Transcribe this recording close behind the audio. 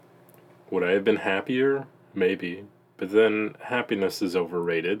Would I have been happier? Maybe. But then happiness is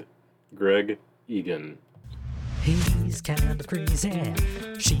overrated. Greg Egan. He's kind of crazy,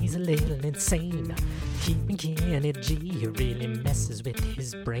 she's a little insane. Keeping Kenny G really messes with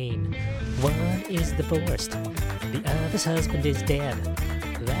his brain. One is divorced, the other's husband is dead.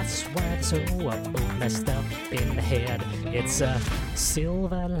 That's why they're so messed up in the head. It's a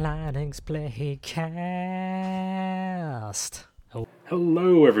Silver Linings Playcast.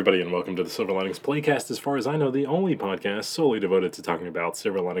 Hello, everybody, and welcome to the Silver Linings Playcast. As far as I know, the only podcast solely devoted to talking about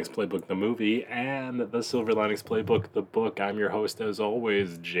Silver Linings Playbook, the movie, and the Silver Linings Playbook, the book. I'm your host, as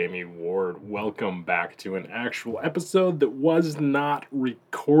always, Jamie Ward. Welcome back to an actual episode that was not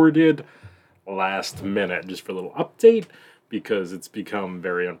recorded last minute. Just for a little update, because it's become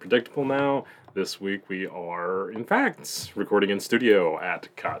very unpredictable now. This week we are, in fact, recording in studio at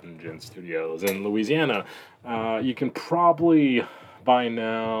Cotton Gin Studios in Louisiana. You can probably by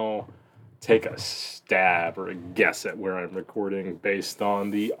now take a stab or a guess at where I'm recording based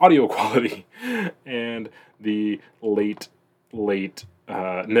on the audio quality and the lateness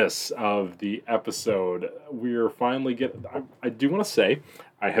of the episode. We're finally getting... I do want to say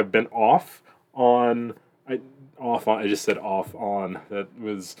I have been off on... I just said off on. That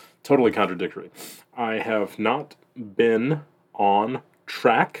was totally contradictory. I have not been on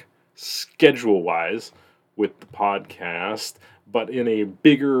track schedule-wise with the podcast, but in a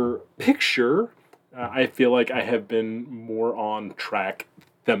bigger picture, I feel like I have been more on track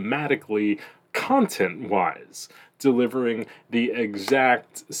thematically, content-wise, delivering the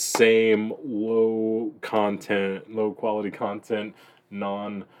exact same low quality content,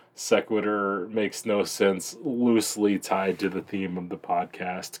 non-sequitur, makes no sense, loosely tied to the theme of the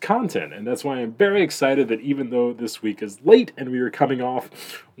podcast content. And that's why I'm very excited that even though this week is late and we are coming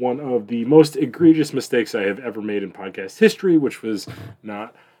off one of the most egregious mistakes I have ever made in podcast history, which was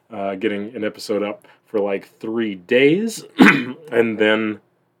not getting an episode up for like 3 days and then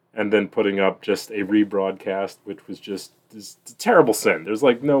putting up just a rebroadcast, which was just a terrible sin. There's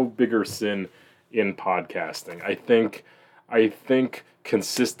like no bigger sin in podcasting. I think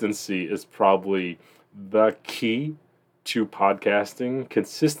consistency is probably the key to podcasting.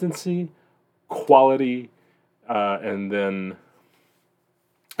 Consistency, quality, and then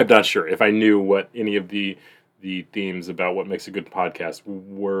I'm not sure if I knew what any of the themes about what makes a good podcast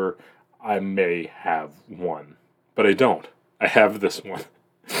were. I may have one, but I don't. I have this one.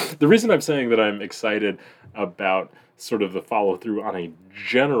 The reason I'm saying that I'm excited about sort of the follow-through on a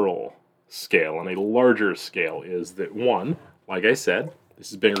general scale, on a larger scale, is that one, like I said,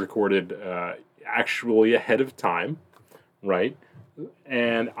 this is being recorded actually ahead of time, right?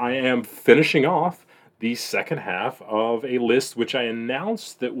 And I am finishing off the second half of a list which I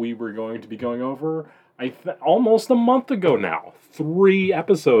announced that we were going to be going over almost a month ago now. 3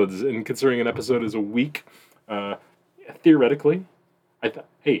 episodes, and considering an episode is a week, theoretically,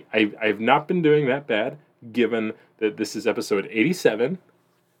 I've not been doing that bad, given that this is episode 87,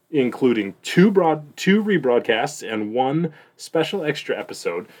 including 2 rebroadcasts and 1 special extra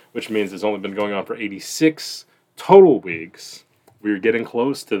episode, which means it's only been going on for 86 total weeks. We're getting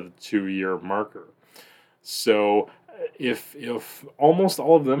close to the 2-year marker. So if almost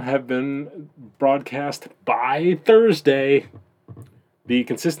all of them have been broadcast by Thursday, the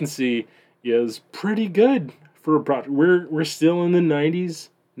consistency is pretty good for a project. We're still in the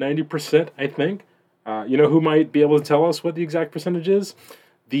 90%, I think. You know who might be able to tell us what the exact percentage is?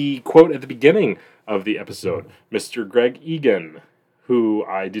 The quote at the beginning of the episode, Mr. Greg Egan, who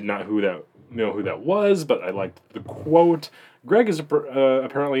I did not know who that was, but I liked the quote. Greg is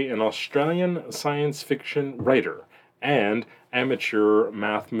apparently an Australian science fiction writer and amateur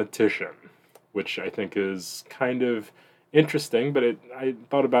mathematician, which I think is kind of interesting, but I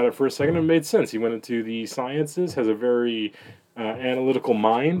thought about it for a second and it made sense. He went into the sciences, has a very analytical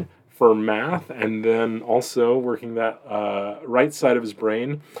mind for math, and then also working that right side of his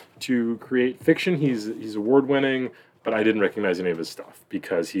brain to create fiction. He's award-winning, but I didn't recognize any of his stuff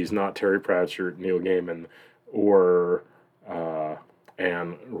because he's not Terry Pratchett, Neil Gaiman, or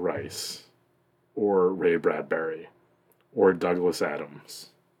Anne Rice, or Ray Bradbury, or Douglas Adams,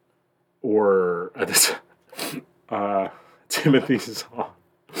 or Timothy Zahn.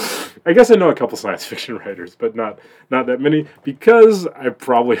 I guess I know a couple science fiction writers, but not that many, because I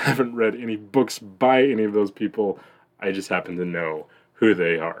probably haven't read any books by any of those people. I just happen to know who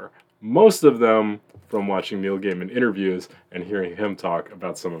they are. Most of them from watching Neil Gaiman interviews and hearing him talk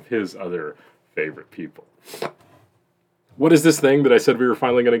about some of his other favorite people. What is this thing that I said we were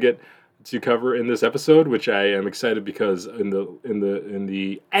finally going to get to cover in this episode, which I am excited because in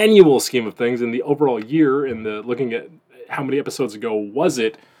the annual scheme of things, in the overall year, looking at how many episodes ago was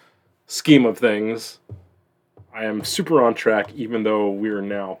it, scheme of things, I am super on track, even though we're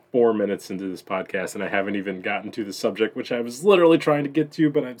now 4 minutes into this podcast and I haven't even gotten to the subject, which I was literally trying to get to,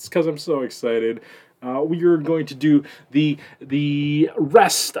 but it's because I'm so excited. We are going to do the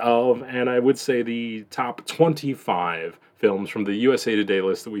rest of, and I would say the top 25 films from the USA Today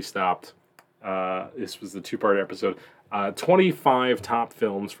list that we stopped. This was the two-part episode. 25 top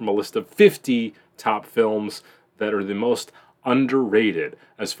films from a list of 50 top films that are the most underrated,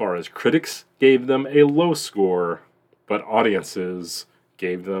 as far as critics gave them a low score, but audiences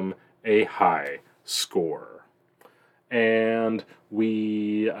gave them a high score. And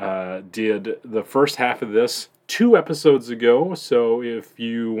we did the first half of this 2 episodes ago, so if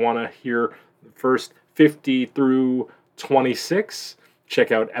you want to hear the first 50 through 26,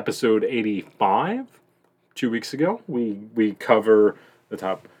 check out episode 85. 2 weeks ago, we cover the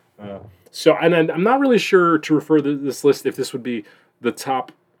top. And I'm not really sure to refer to this list if this would be the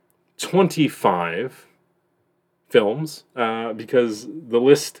top 25 films, because the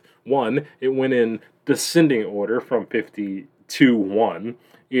list, one, it went in descending order from 50 to 1.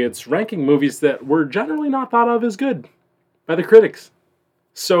 It's ranking movies that were generally not thought of as good by the critics.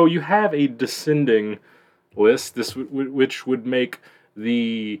 So you have a descending list, this which would make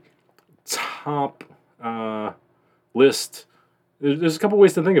the top list. There's a couple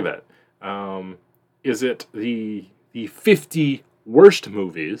ways to think of it. Is it the 50 worst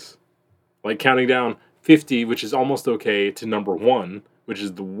movies, like counting down 50, which is almost okay, to number 1, which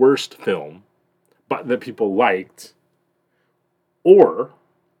is the worst film, but that people liked? Or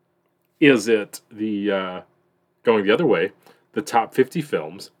is it the going the other way, the top 50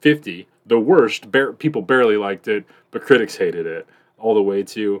 films, 50, the worst, people barely liked it, but critics hated it, all the way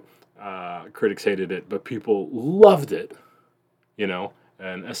to critics hated it, but people loved it,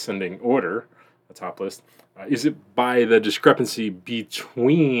 an ascending order, a top list. Is it by the discrepancy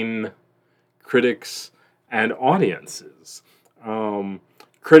between critics and audiences?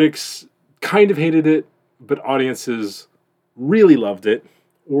 Critics kind of hated it, but audiences really loved it,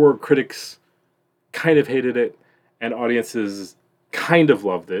 or critics kind of hated it, and audiences kind of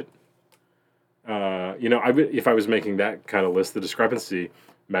loved it. If I was making that kind of list, the discrepancy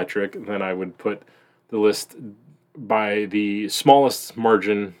metric, then I would put the list by the smallest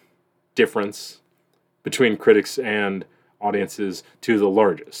margin difference between critics and audiences to the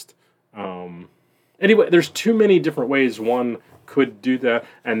largest. Anyway, there's too many different ways one could do that,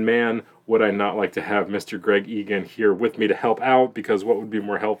 and man, would I not like to have Mr. Greg Egan here with me to help out, because what would be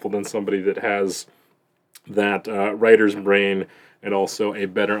more helpful than somebody that has that writer's brain and also a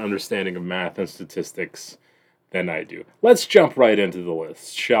better understanding of math and statistics than I do. Let's jump right into the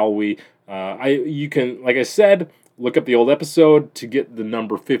list, shall we? You can, like I said, look up the old episode to get the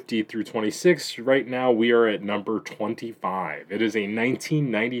number 50 through 26. Right now, we are at number 25. It is a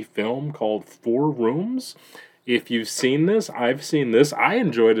 1990 film called 4 Rooms. If you've seen this, I've seen this. I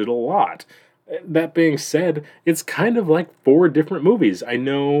enjoyed it a lot. That being said, it's kind of like 4 different movies. I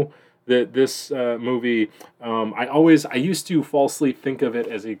know that this movie, I used to falsely think of it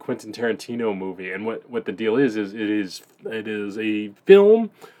as a Quentin Tarantino movie, and what the deal is it is a film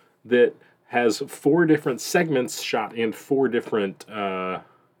that has 4 different segments shot in 4 different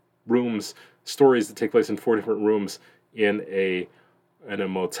rooms, stories that take place in 4 different rooms in a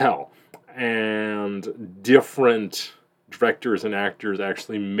motel, and different directors and actors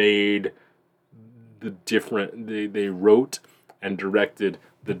actually made the different. They wrote and directed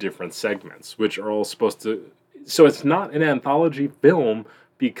the different segments, which are all supposed to. So it's not an anthology film,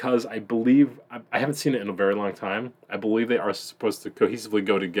 because I believe I haven't seen it in a very long time. I believe they are supposed to cohesively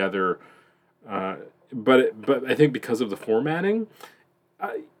go together, but I think because of the formatting,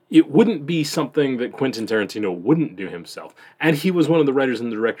 it wouldn't be something that Quentin Tarantino wouldn't do himself, and he was one of the writers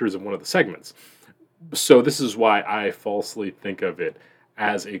and directors of one of the segments. So this is why I falsely think of it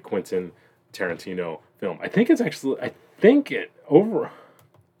as a Quentin Tarantino film. I think it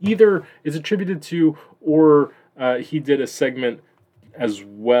either is attributed to, or he did a segment as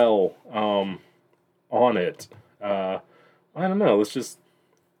well on it. I don't know. Let's just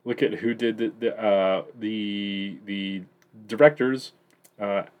look at who did the directors.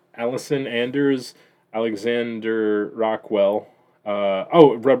 Allison Anders, Alexander Rockwell.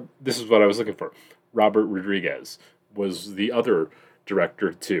 This is what I was looking for. Robert Rodriguez was the other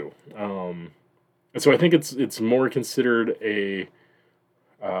director too. And so I think it's more considered a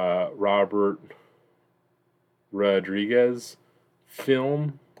Robert Rodriguez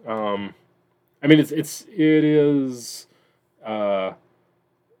film. It is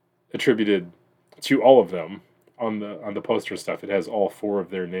attributed to all of them on the poster stuff. It has all 4 of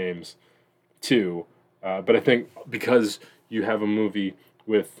their names too. But I think because you have a movie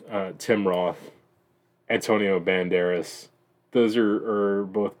with Tim Roth, Antonio Banderas. Those are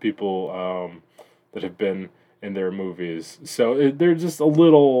both people that have been in their movies, so they're just a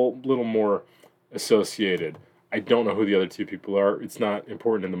little more associated. I don't know who the other two people are. It's not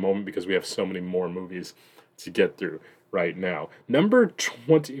important in the moment because we have so many more movies to get through right now. Number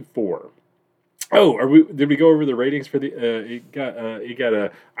 24. Oh, did we go over the ratings for the? It got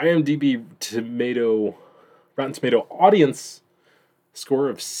a IMDb Rotten Tomato audience score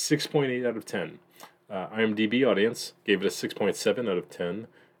of 6.8 out of 10. IMDb audience gave it a 6.7 out of 10.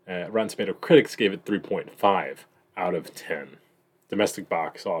 Rotten Tomato critics gave it 3.5 out of 10. Domestic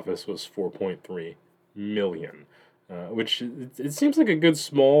box office was 4.3 million, which it seems like a good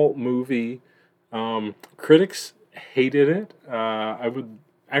small movie. Critics hated it. I would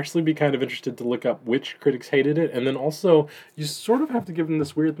actually be kind of interested to look up which critics hated it, and then also you sort of have to give them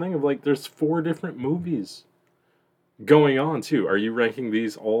this weird thing of like there's 4 different movies going on too. Are you ranking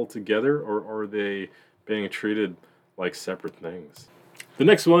these all together, or are they being treated like separate things? The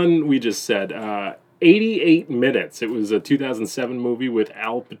next one we just said, 88 Minutes. It was a 2007 movie with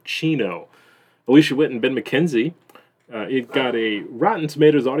Al Pacino, Alicia Witt, and Ben McKenzie. It got a Rotten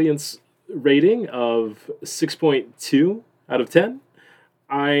Tomatoes audience rating of 6.2 out of 10.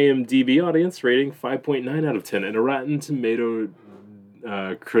 IMDb audience rating 5.9 out of 10. And a Rotten Tomato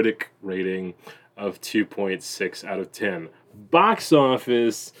critic rating of 2.6 out of 10. Box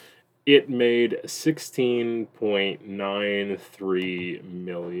office, it made $16.93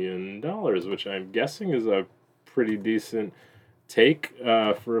 million, which I'm guessing is a pretty decent take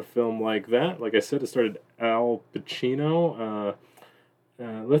for a film like that. Like I said, it started Al Pacino.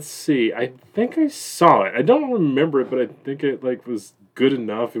 Let's see. I think I saw it. I don't remember it, but I think it was good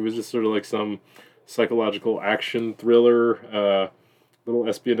enough. It was just sort of like some psychological action thriller, little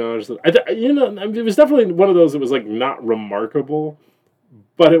espionage. It was definitely one of those that was like not remarkable,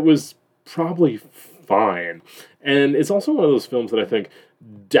 but it was probably fine. And it's also one of those films that I think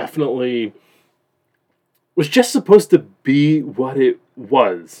definitely was just supposed to be what it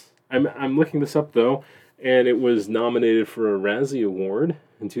was. I'm looking this up though, and it was nominated for a Razzie Award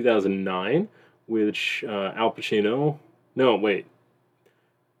in 2009, which Al Pacino. No, wait.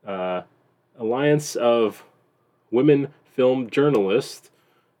 Alliance of Women Film Journalists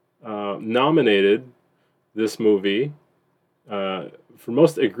nominated this movie for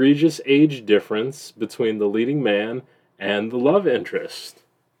most egregious age difference between the leading man and the love interest,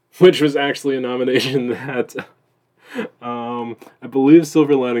 which was actually a nomination that I believe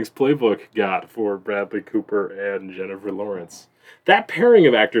Silver Linings Playbook got for Bradley Cooper and Jennifer Lawrence. That pairing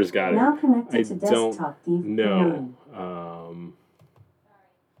of actors got now it. Connected to desktop know.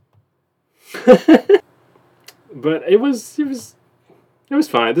 But it was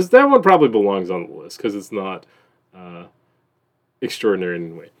fine. That one probably belongs on the list because it's not extraordinary in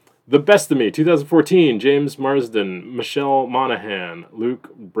any way. The Best of Me, 2014, James Marsden, Michelle Monaghan, Luke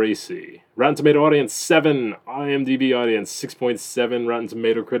Bracey. Rotten Tomato audience, 7. IMDb audience, 6.7. Rotten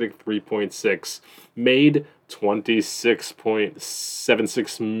Tomato critic, 3.6. Made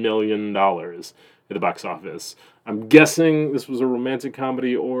 $26.76 million at the box office. I'm guessing this was a romantic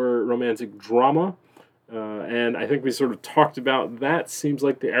comedy or romantic drama. And I think we sort of talked about that. Seems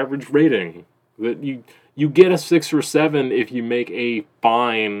like the average rating. That you get a 6 or 7 if you make a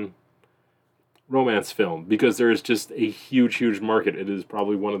fine romance film, because there is just a huge market. It is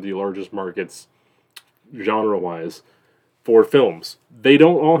probably one of the largest markets genre-wise for films. They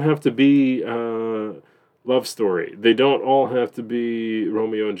don't all have to be love story. They don't all have to be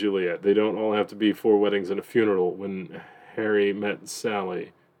Romeo and Juliet. They don't all have to be 4 Weddings and a Funeral, When Harry Met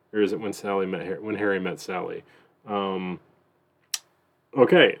Sally. Or is it When Harry Met Sally?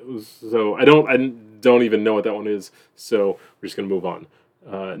 Okay, so I don't even know what that one is, so we're just going to move on.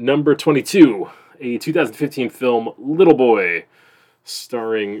 Number 22, a 2015 film, Little Boy,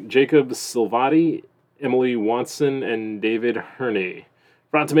 starring Jacob Silvati, Emily Watson, and David Herney.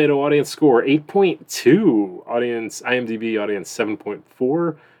 Rotten Tomato audience score, 8.2. IMDb audience,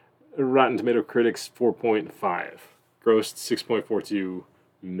 7.4. Rotten Tomato critics, 4.5. Grossed $6.42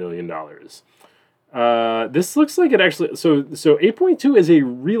 million. This looks like it actually... So 8.2 is a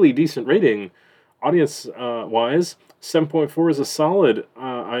really decent rating, audience-wise. 7.4 is a solid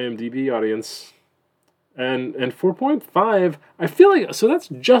IMDb audience. And 4.5, I feel like... So that's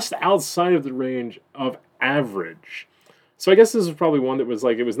just outside of the range of average. So I guess this is probably one that was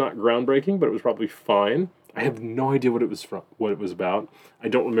like... It was not groundbreaking, but it was probably fine. I have no idea what it was about. I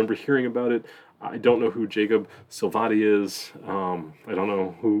don't remember hearing about it. I don't know who Jacob Silvati is. I don't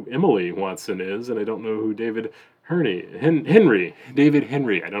know who Emily Watson is, and I don't know who David David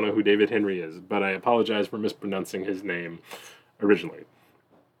Henry. I don't know who David Henry is, but I apologize for mispronouncing his name originally.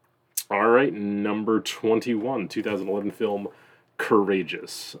 All right, number 21, 2011 film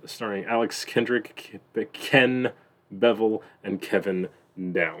Courageous, starring Alex Kendrick, Ken Bevel, and Kevin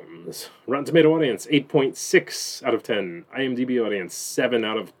Downs. Rotten Tomato audience, 8.6 out of 10. IMDb audience, 7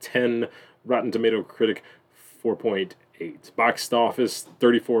 out of 10. Rotten Tomato critic, 4.8. Box office,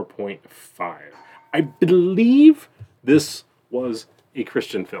 34.5. I believe this was a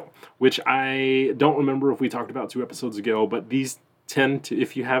Christian film, which I don't remember if we talked about 2 episodes ago, but these tend to,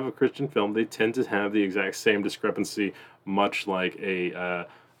 if you have a Christian film, they tend to have the exact same discrepancy, much like a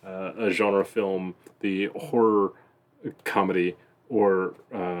genre film, the horror comedy or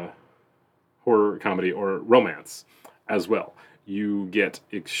romance as well. You get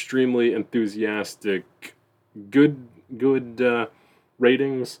extremely enthusiastic, good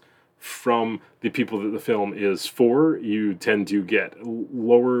ratings from the people that the film is for. You tend to get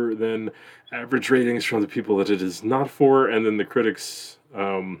lower than average ratings from the people that it is not for, and then the critics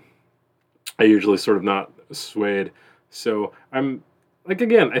are usually sort of not swayed. So I'm like,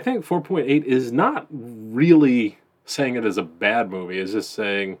 again, I think 4.8 is not really saying it is a bad movie. It's just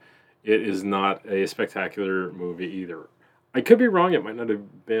saying it is not a spectacular movie either. I could be wrong. It might not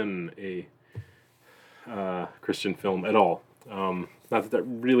have been a Christian film at all. Not that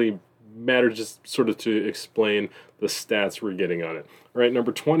really matters, just sort of to explain the stats we're getting on it. All right,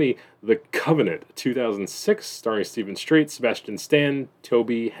 number 20, The Covenant, 2006, starring Stephen Strait, Sebastian Stan,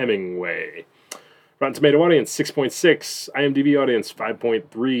 Toby Hemingway. Rotten Tomato audience, 6.6. IMDb audience,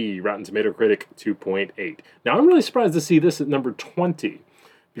 5.3. Rotten Tomato critic, 2.8. Now, I'm really surprised to see this at number 20,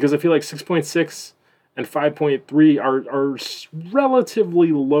 because I feel like 6.6 and 5.3 are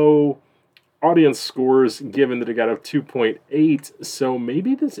relatively low audience scores, given that it got a 2.8. So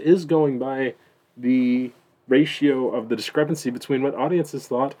maybe this is going by the ratio of the discrepancy between what audiences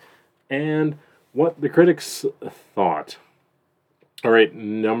thought and what the critics thought. All right,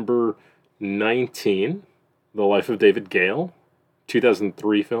 number 19, The Life of David Gale,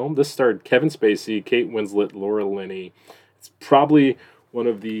 2003 film. This starred Kevin Spacey, Kate Winslet, Laura Linney. It's probably one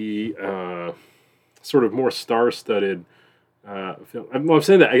of the sort of more star-studded film. I'm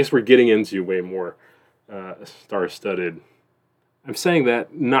saying that, I guess we're getting into way more star-studded. I'm saying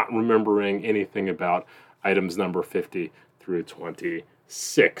that not remembering anything about items number 50 through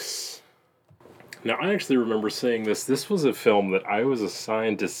 26. Now, I actually remember saying this. This was a film that I was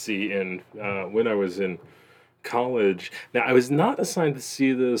assigned to see when I was in college. Now, I was not assigned to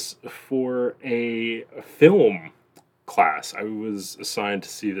see this for a film class. I was assigned to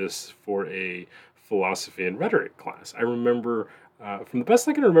see this for a philosophy and rhetoric class. I remember, from the best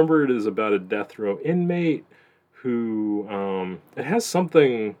I can remember, it is about a death row inmate who, it has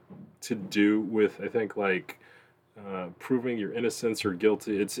something to do with, I think, like, proving your innocence or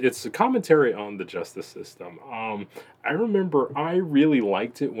guilty. It's a commentary on the justice system. I remember I really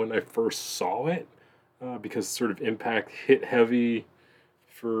liked it when I first saw it, because sort of impact hit heavy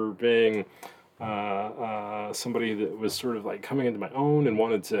for being somebody that was sort of like coming into my own and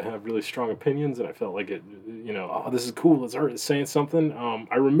wanted to have really strong opinions, and I felt like it, this is cool, it's saying something.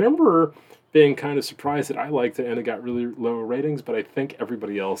 I remember being kind of surprised that I liked it and it got really low ratings, but I think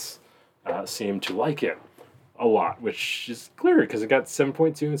everybody else seemed to like it a lot, which is clear because it got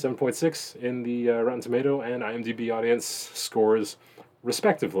 7.2 and 7.6 in the Rotten Tomato and IMDb audience scores,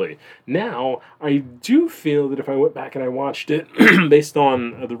 respectively. Now, I do feel that if I went back and I watched it, based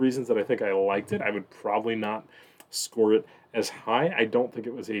on the reasons that I think I liked it, I would probably not score it as high. I don't think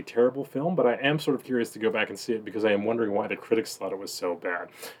it was a terrible film, but I am sort of curious to go back and see it because I am wondering why the critics thought it was so bad.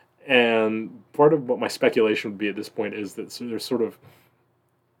 And part of what my speculation would be at this point is that there's sort of,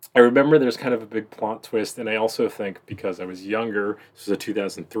 I remember there's kind of a big plot twist, and I also think because I was younger, this was a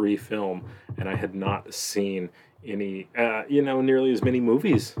 2003 film, and I had not seen any, nearly as many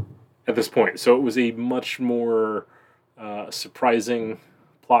movies at this point. So it was a much more surprising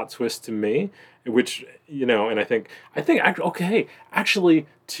plot twist to me, which, and I think, actually,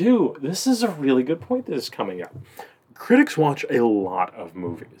 too, this is a really good point that is coming up. Critics watch a lot of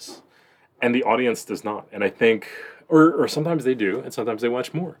movies, and the audience does not. And I think, or sometimes they do, and sometimes they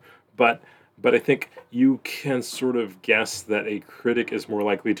watch more. But I think you can sort of guess that a critic is more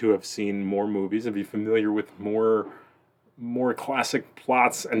likely to have seen more movies and be familiar with more classic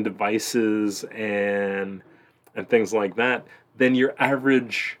plots and devices and things like that than your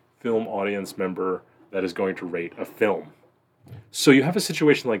average film audience member that is going to rate a film. So you have a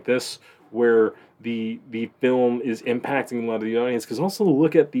situation like this where the film is impacting a lot of the audience, because also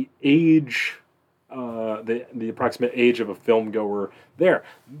look at the age, the approximate age of a film goer there.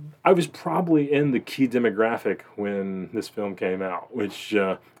 I was probably in the key demographic when this film came out, which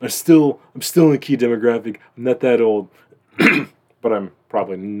I'm still in the key demographic. I'm not that old. but I'm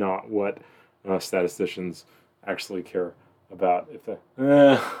probably not what statisticians actually care about. If they,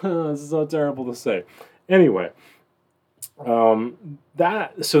 this is so terrible to say. Anyway,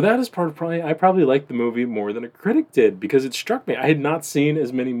 that is part of I probably liked the movie more than a critic did because it struck me. I had not seen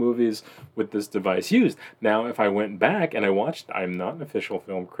as many movies with this device used. Now, if I went back and I watched, I'm not an official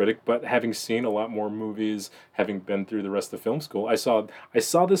film critic, but having seen a lot more movies, having been through the rest of film school, I saw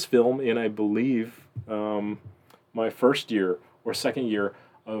this film in, I believe, my first year or second year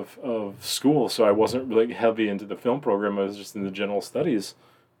of school. So I wasn't really heavy into the film program. I was just in the general studies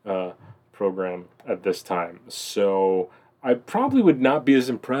program at this time. So I probably would not be as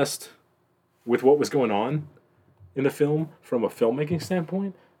impressed with what was going on in the film from a filmmaking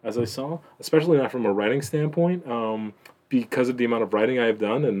standpoint as I saw, especially not from a writing standpoint, because of the amount of writing I have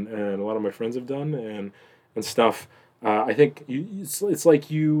done and a lot of my friends have done and stuff. I think it's like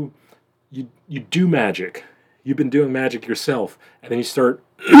you do magic. You've been doing magic yourself, and then you start,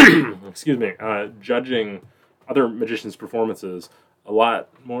 excuse me, judging other magicians' performances a lot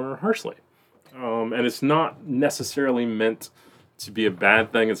more harshly. And it's not necessarily meant to be a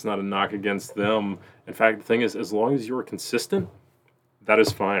bad thing. It's not a knock against them. In fact, the thing is, as long as you're consistent, that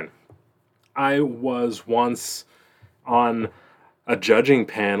is fine. I was once on a judging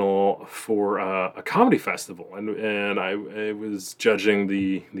panel for a comedy festival, and I was judging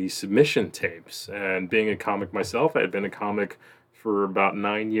the submission tapes. And being a comic myself, I had been a comic for about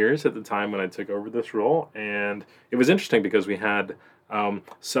 9 years at the time when I took over this role, and it was interesting because we had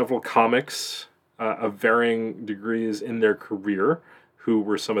several comics of varying degrees in their career who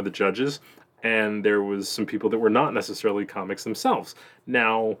were some of the judges, and there was some people that were not necessarily comics themselves.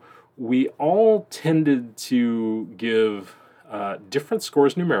 Now, we all tended to give different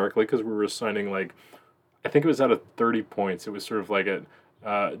scores numerically because we were assigning, like, I think it was out of 30 points. It was sort of like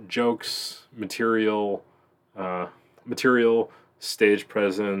a jokes, material, stage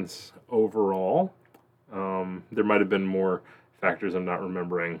presence, overall. There might have been more factors I'm not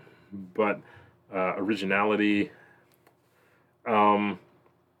remembering, but originality. So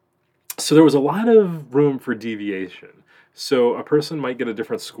there was a lot of room for deviation. So a person might get a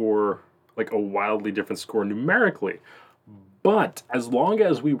different score, like a wildly different score numerically. But as long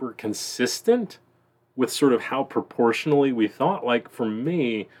as we were consistent with sort of how proportionally we thought, like for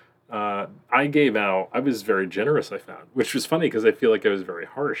me, I was very generous, I found, which was funny because I feel like I was very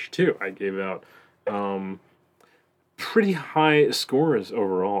harsh too. I gave out pretty high scores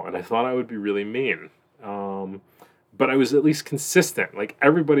overall, and I thought I would be really mean. But I was at least consistent. Like,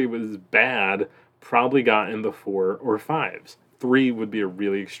 everybody was bad, probably got in the 4 or 5s. 3 would be a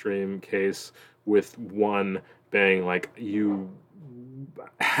really extreme case, with 1 being like, you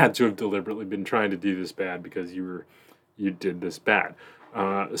had to have deliberately been trying to do this bad because you did this bad.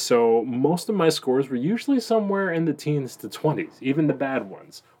 So most of my scores were usually somewhere in the teens to 20s, even the bad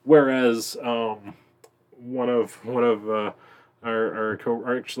ones. Whereas one of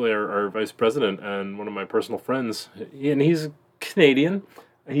our vice president and one of my personal friends, and he's Canadian.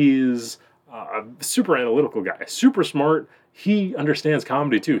 He's a super analytical guy, super smart. He understands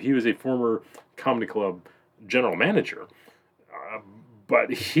comedy too. He was a former comedy club general manager,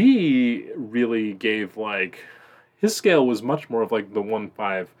 but he really gave, like, his scale was much more of like the 1,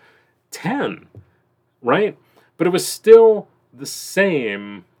 5, 10, right? But it was still the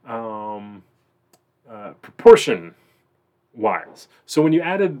same proportion wise. So when you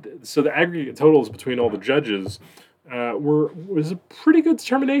the aggregate totals between all the judges was a pretty good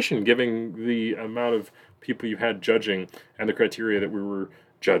determination, given the amount of people you had judging and the criteria that we were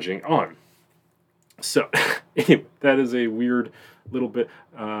judging on. So anyway, that is a weird little bit.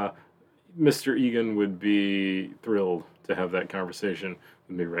 Mr. Egan would be thrilled to have that conversation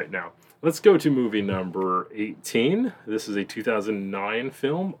with me right now. Let's go to movie number 18. This is a 2009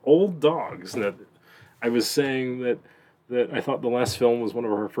 film, Old Dogs. Now, I was saying that I thought the last film was one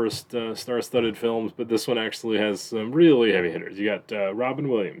of our first star-studded films, but this one actually has some really heavy hitters. You got Robin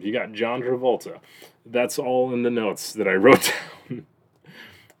Williams. You got John Travolta. That's all in the notes that I wrote down.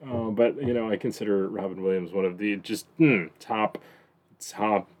 But, I consider Robin Williams one of the just top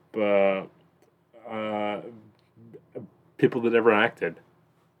people that ever acted.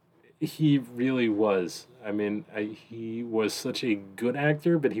 He really was. I mean, he was such a good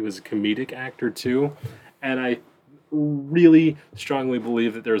actor, but he was a comedic actor too. And I really strongly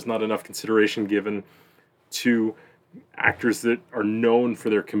believe that there's not enough consideration given to actors that are known for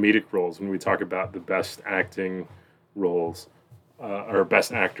their comedic roles when we talk about the best acting roles, or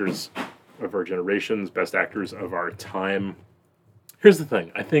best actors of our generations, best actors of our time. Here's the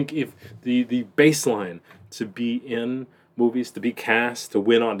thing. I think if the baseline to be in movies, to be cast, to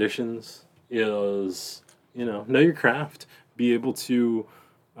win auditions is, know your craft, be able to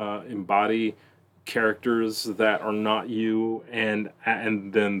embody characters that are not you, and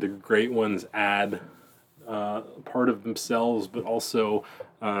then the great ones add part of themselves, but also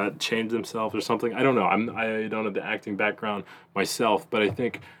change themselves or something. I don't know. I don't have the acting background myself, but I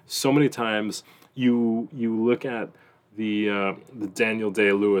think so many times you look at the Daniel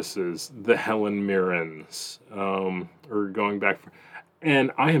Day-Lewis's, the Helen Mirrens, or going back,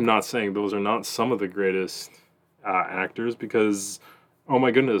 and I am not saying those are not some of the greatest actors, because, oh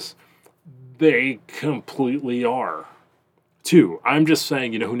my goodness, they completely are, too. I'm just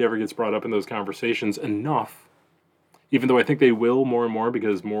saying, who never gets brought up in those conversations enough, even though I think they will more and more,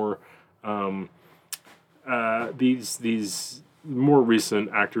 because more these more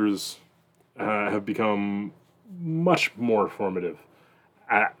recent actors have become much more formative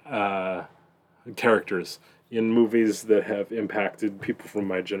characters in movies that have impacted people from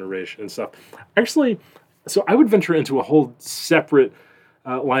my generation and stuff. Actually, so I would venture into a whole separate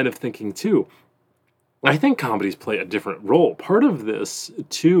line of thinking too. I think comedies play a different role. Part of this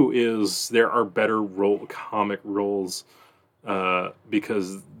too is there are better comic roles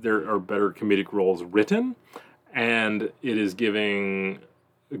because there are better comedic roles written, and it is giving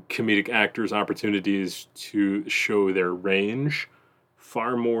comedic actors opportunities to show their range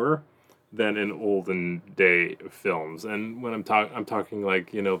far more than in olden day films. And when I'm talking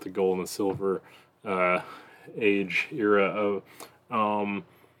like, the gold and silver age era of,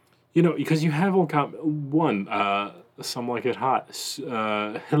 because you have Some Like It Hot,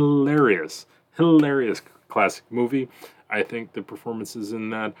 hilarious classic movie. I think the performances in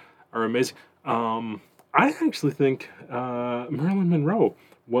that are amazing. I actually think Marilyn Monroe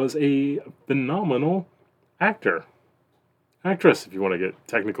was a phenomenal actress, if you want to get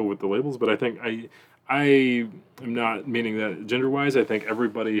technical with the labels. But I think I am not meaning that gender-wise. I think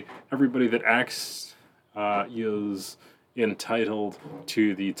everybody that acts is entitled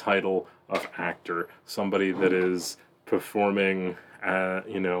to the title of actor, somebody that is performing, a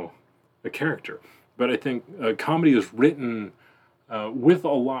character. But I think comedy is written with a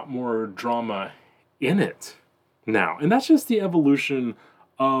lot more drama in it now, and that's just the evolution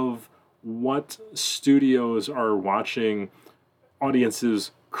of what studios are watching audiences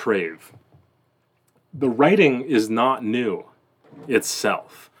crave. The writing is not new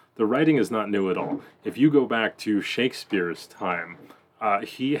itself. The writing is not new at all. If you go back to Shakespeare's time,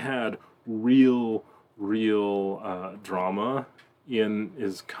 he had real drama in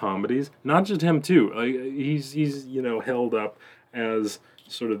his comedies. Not just him too. He's held up as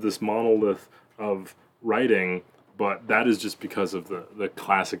sort of this monolith of writing, but that is just because of the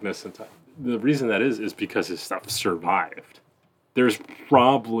classicness and time. The reason that is because his stuff survived. There's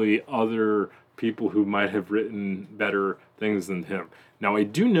probably other people who might have written better things than him. Now, I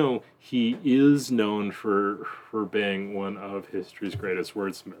do know he is known for being one of history's greatest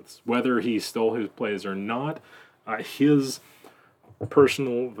wordsmiths. Whether he stole his plays or not, his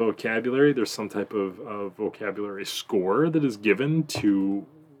personal vocabulary, there's some type of vocabulary score that is given to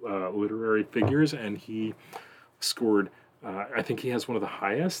literary figures, and he scored, I think he has one of the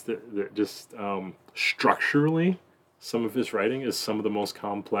highest, that just structurally, some of his writing is some of the most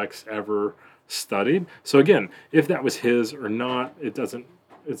complex ever studied. So again, if that was his or not,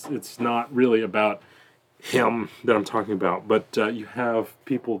 it's not really about him that I'm talking about, but you have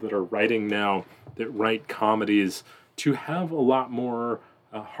people that are writing now that write comedies to have a lot more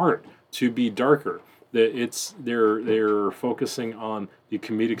heart, to be darker. That they're focusing on the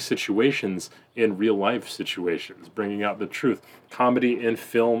comedic situations in real life situations, bringing out the truth. Comedy in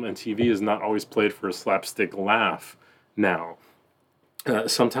film and TV is not always played for a slapstick laugh now.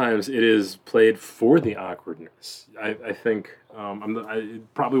 Sometimes it is played for the awkwardness. I think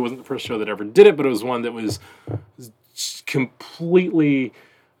it probably wasn't the first show that ever did it, but it was one that was completely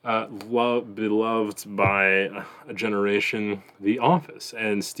beloved by a generation, The Office.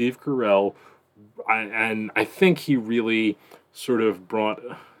 And Steve Carell, I think he really sort of brought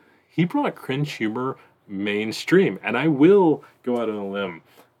cringe humor mainstream. And I will go out on a limb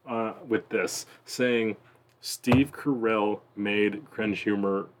with this, saying Steve Carell made cringe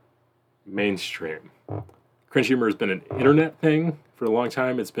humor mainstream. Cringe humor has been an internet thing for a long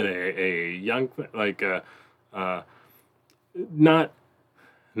time. It's been a young,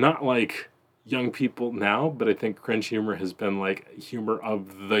 not like young people now, but I think cringe humor has been like humor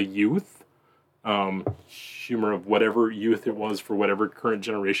of the youth, humor of whatever youth it was for whatever current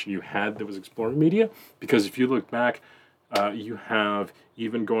generation you had that was exploring media. Because if you look back, you have,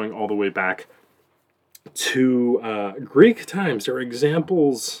 even going all the way back to Greek times, there are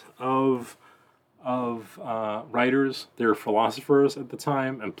examples of writers, there are philosophers at the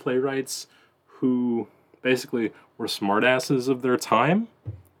time, and playwrights who basically were smartasses of their time,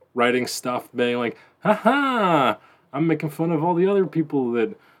 writing stuff being like, haha, I'm making fun of all the other people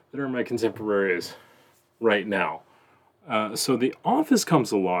that are my contemporaries right now. So The Office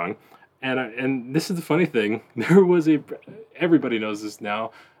comes along, and this is the funny thing. There was everybody knows this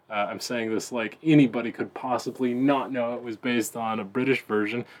now. I'm saying this like anybody could possibly not know it was based on a British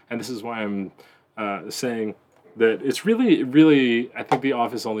version, and this is why I'm saying that it's really, I think The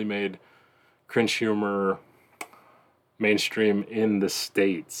Office only made cringe humor mainstream in the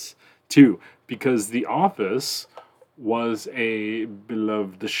States, too, because The Office was a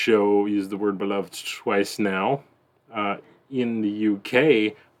beloved show, use the word beloved twice now, in the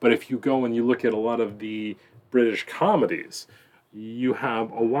UK, but if you go and you look at a lot of the British comedies, you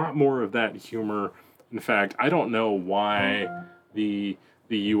have a lot more of that humor. In fact, I don't know why the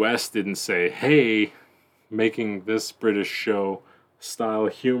US didn't say, hey, making this British show style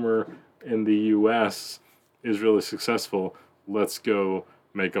humor in the US is really successful. Let's go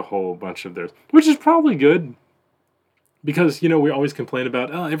make a whole bunch of theirs, which is probably good. Because, we always complain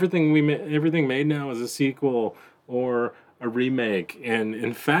about, everything made now is a sequel or a remake. And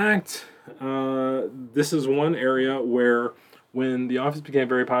in fact, this is one area where when The Office became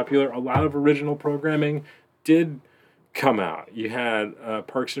very popular, a lot of original programming did come out. You had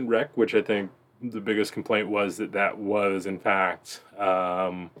Parks and Rec, which I think the biggest complaint was that was, in fact,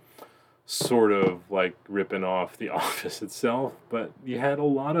 sort of like ripping off The Office itself. But you had a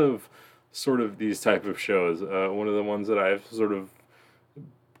lot of sort of these type of shows. One of the ones that I've sort of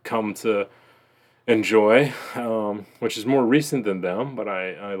come to enjoy, which is more recent than them, but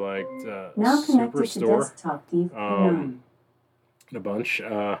I liked now Superstore, to desktop and a bunch.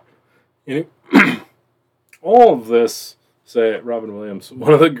 All of this, say Robin Williams,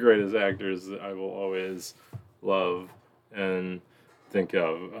 one of the greatest actors that I will always love and think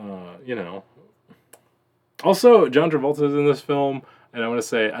of. Also, John Travolta is in this film, and I want to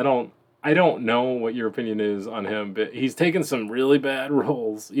say I don't know what your opinion is on him, but he's taken some really bad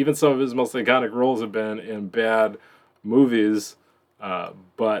roles. Even some of his most iconic roles have been in bad movies.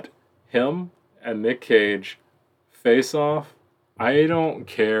 But him and Nick Cage, Face Off, I don't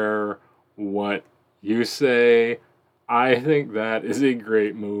care what you say. I think that is a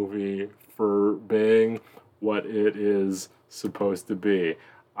great movie for being what it is supposed to be.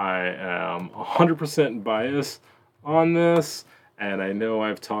 I am 100% biased on this. And I know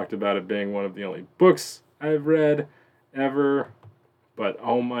I've talked about it being one of the only books I've read ever, but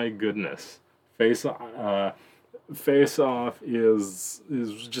oh my goodness, Face Off is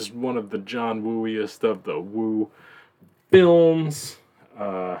just one of the John Wooiest of the Woo films.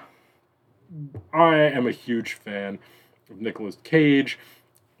 I am a huge fan of Nicolas Cage.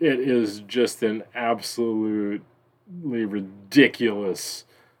 It is just an absolutely ridiculous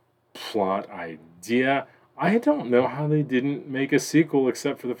plot idea. I don't know how they didn't make a sequel,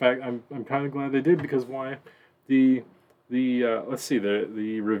 except for the fact I'm kind of glad they did, because why? The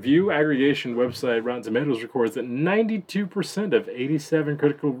review aggregation website Rotten Tomatoes records that 92% of 87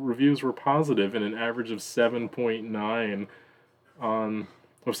 critical reviews were positive and an average of 7.9 on.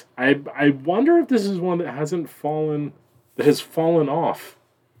 I wonder if this is one that has fallen off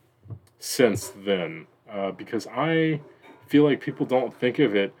since then, because I feel like people don't think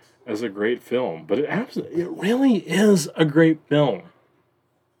of it as a great film, but it really is a great film.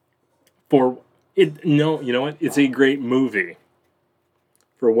 You know what? It's a great movie.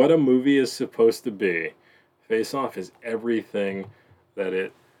 For what a movie is supposed to be, Face Off is everything that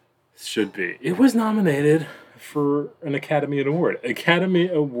it should be. It was nominated for an Academy Award. Academy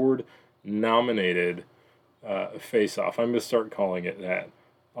Award nominated Face Off. I'm going to start calling it that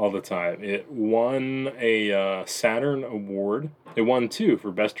all the time. It won a Saturn Award. It won two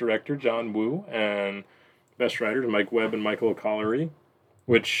for Best Director, John Woo, and Best Writers, Mike Webb and Michael Colleary,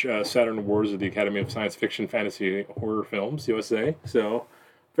 which Saturn Awards are the Academy of Science Fiction, Fantasy, Horror Films, USA. So,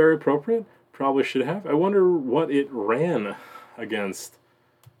 very appropriate. Probably should have. I wonder what it ran against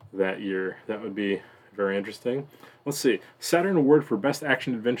that year. That would be very interesting. Let's see. Saturn Award for Best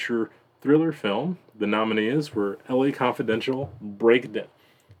Action Adventure Thriller Film. The nominees were L.A. Confidential, Breakdown,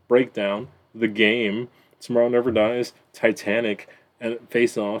 The Game, Tomorrow Never Dies, Titanic, and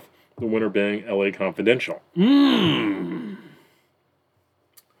Face Off, the winner being L.A. Confidential.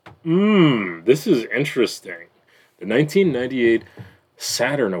 This is interesting. The 1998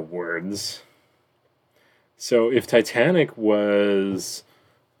 Saturn Awards. So if Titanic was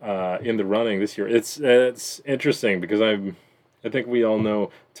in the running this year, it's interesting because I think we all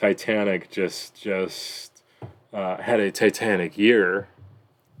know Titanic just had a Titanic year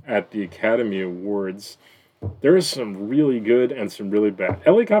at the Academy Awards. there is some really good and some really bad.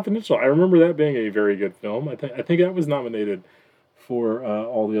 L.A. Confidential. I remember that being a very good film. I think that was nominated for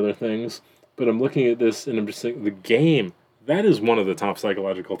all the other things. But I'm looking at this and I'm just thinking, The Game. That is one of the top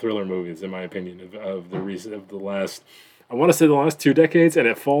psychological thriller movies, in my opinion, of the last. I want to say the last 2 decades, and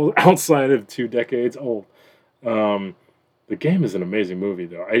it falls outside of 2 decades old. The Game is an amazing movie,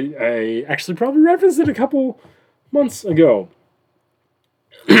 though. I actually probably referenced it a couple months ago.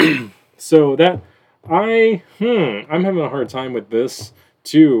 So that I'm having a hard time with this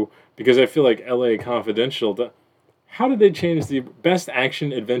too, because I feel like L.A. Confidential. How did they change the best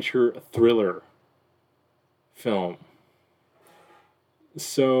action adventure thriller film?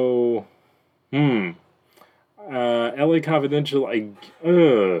 So, L.A. Confidential,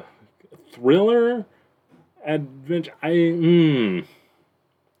 thriller, adventure. I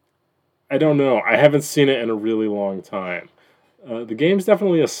don't know. I haven't seen it in a really long time. The Game's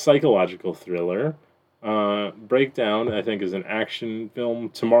definitely a psychological thriller. Breakdown, I think, is an action film.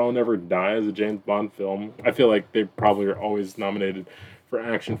 Tomorrow Never Dies, a James Bond film. I feel like they probably are always nominated for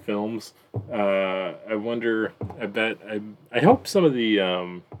action films. I hope some of the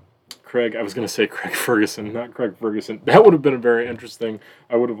I was going to say Craig Ferguson, not Craig Ferguson. That would have been very interesting.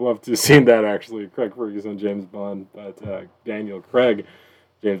 I would have loved to have seen that, actually. Craig Ferguson, James Bond, but Daniel Craig,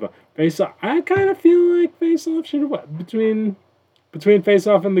 James Bond. Face Off. I kind of feel like Face Off should have won between Face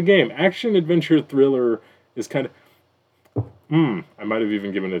Off and The Game. Action adventure thriller is kind of. I might have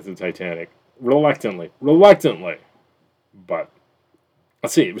even given it to Titanic. Reluctantly. But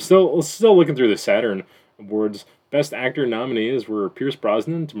let's see. We're still looking through the Saturn Awards. Best actor nominees were Pierce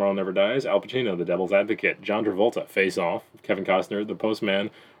Brosnan, Tomorrow Never Dies, Al Pacino, The Devil's Advocate, John Travolta, Face Off, Kevin Costner, The Postman,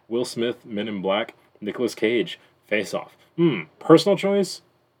 Will Smith, Men in Black, Nicolas Cage, Face Off. Personal choice,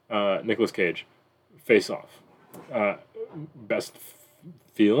 Nicolas Cage, Face Off. Best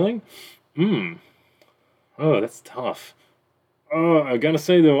feeling? Oh, that's tough. I gotta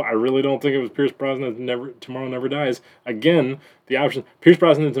say, though, I really don't think it was Pierce Brosnan, Tomorrow Never Dies. Again, the option, Pierce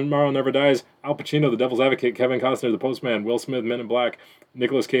Brosnan, Tomorrow Never Dies, Al Pacino, The Devil's Advocate, Kevin Costner, The Postman, Will Smith, Men in Black,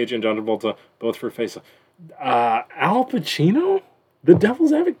 Nicolas Cage, and John Travolta, both for Face Off. Al Pacino? The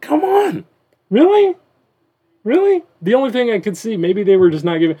Devil's Advocate? Come on! Really? The only thing I could see, maybe they were just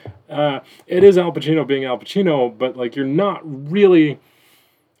not giving... it is Al Pacino being Al Pacino, but, like, you're not really...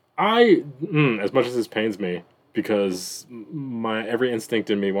 as much as this pains me, because my every instinct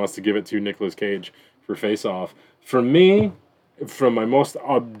in me wants to give it to Nicolas Cage for Face Off. For me, from my most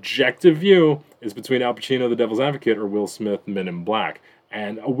objective view, is between Al Pacino, The Devil's Advocate, or Will Smith, Men in Black.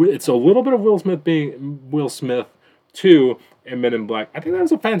 And it's a little bit of Will Smith being Will Smith, too, in Men in Black. I think that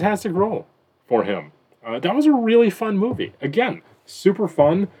was a fantastic role for him. That was a really fun movie. Again, super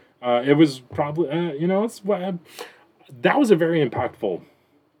fun. It was probably, that was a very impactful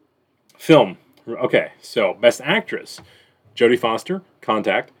film. Okay, so Best Actress. Jodie Foster,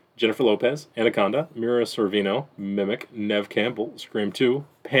 Contact. Jennifer Lopez, Anaconda. Mira Sorvino, Mimic. Neve Campbell, Scream 2.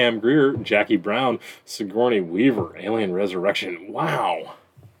 Pam Grier, Jackie Brown. Sigourney Weaver, Alien Resurrection. Wow.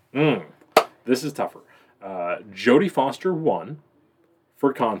 This is tougher. Jodie Foster won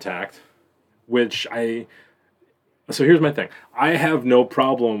for Contact, So here's my thing. I have no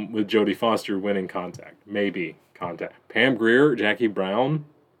problem with Jodie Foster winning Contact. Maybe Contact. Pam Grier, Jackie Brown,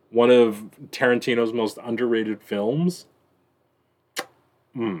 one of Tarantino's most underrated films.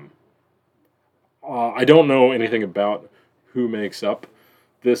 I don't know anything about who makes up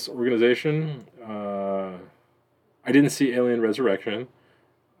this organization. I didn't see Alien Resurrection,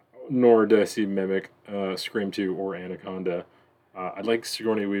 nor did I see Mimic, Scream 2, or Anaconda. I'd like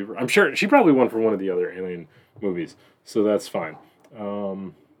Sigourney Weaver. I'm sure she probably won for one of the other Alien movies, so that's fine.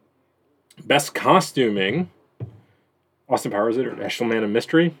 Best Costuming. Austin Powers, International Man of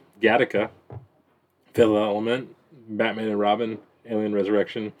Mystery, Gattaca, Fifth Element, Batman and Robin, Alien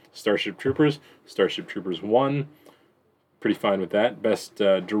Resurrection, Starship Troopers 1. Pretty fine with that. Best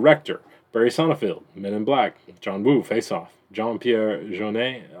Director, Barry Sonnenfeld, Men in Black, John Woo, Face Off, Jean-Pierre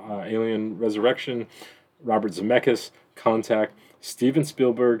Jeunet, Alien Resurrection, Robert Zemeckis, Contact, Steven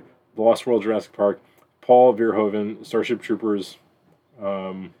Spielberg, The Lost World, Jurassic Park, Paul Verhoeven, Starship Troopers,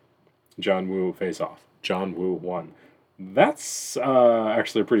 John Woo, Face Off. John Woo won. That's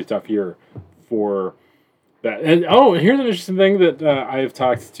actually a pretty tough year for that. And here's an interesting thing that I've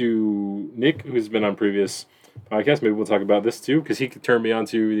talked to Nick, who's been on previous podcasts. Maybe we'll talk about this too, because he could turn me on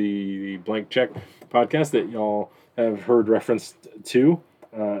to the Blank Check podcast that y'all have heard referenced to.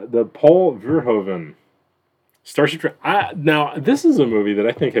 The Paul Verhoeven Starship Troopers. Now, this is a movie that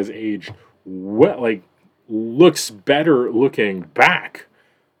I think has aged well, like looks better looking back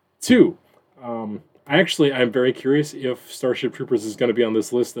too. I'm very curious if Starship Troopers is going to be on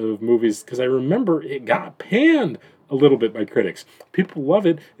this list of movies because I remember it got panned a little bit by critics. People love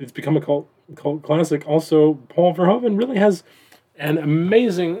it. It's become a cult classic. Also, Paul Verhoeven really has an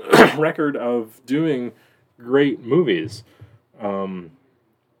amazing record of doing great movies. From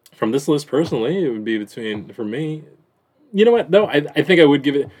this list, personally, it would be between, for me, you know what? No, I think I would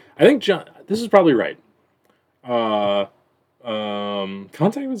give it. I think John. This is probably right. Contact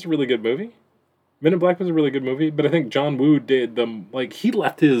was a really good movie. Men in Black was a really good movie, but I think John Woo did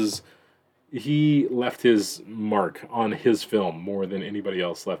he left his mark on his film more than anybody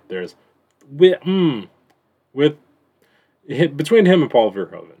else left theirs. Between him and Paul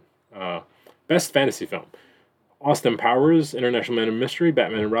Verhoeven, best fantasy film: Austin Powers, International Man of Mystery,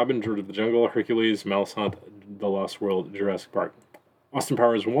 Batman and Robin, George of the Jungle, Hercules, Mouse Hunt, The Lost World, Jurassic Park. Austin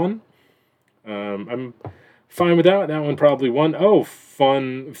Powers won. I'm fine with that. That one probably won. Oh,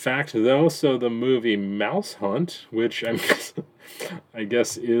 fun fact though. So the movie Mouse Hunt, which I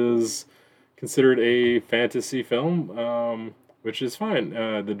guess is considered a fantasy film, which is fine.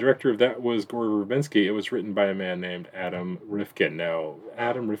 The director of that was Gore Verbinski. It was written by a man named Adam Rifkin. Now,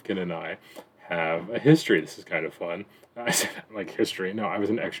 Adam Rifkin and I have a history. This is kind of fun. I said like history. No, I was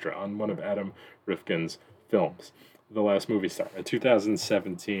an extra on one of Adam Rifkin's films, The Last Movie Star, a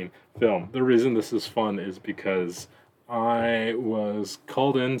 2017 film. The reason this is fun is because I was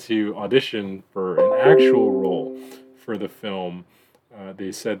called in to audition for an actual role for the film.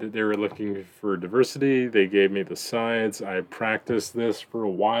 They said that they were looking for diversity. They gave me the sides. I practiced this for a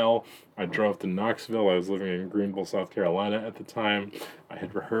while. I drove to Knoxville. I was living in Greenville, South Carolina at the time. I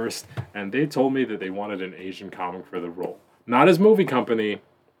had rehearsed, and they told me that they wanted an Asian comic for the role. Not a movie company.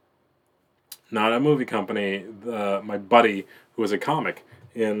 My buddy, who was a comic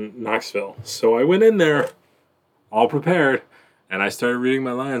in Knoxville. So I went in there, all prepared, and I started reading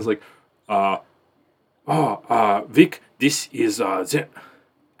my lines like, Vic, this is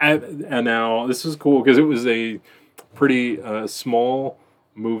and now this was cool because it was a pretty small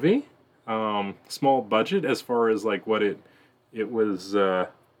movie, small budget as far as like what it was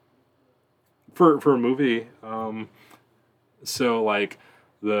for a movie. So like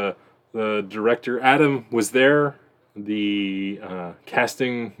the director Adam was there, the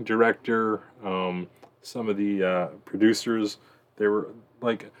casting director, some of the producers. They were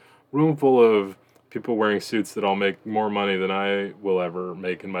like room full of people wearing suits that all make more money than I will ever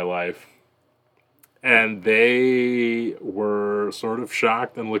make in my life. And they were sort of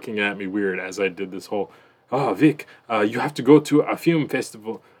shocked and looking at me weird as I did this whole, Vic, you have to go to a film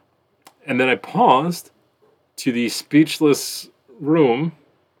festival. And then I paused to the speechless room,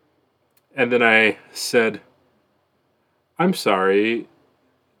 and then I said, I'm sorry,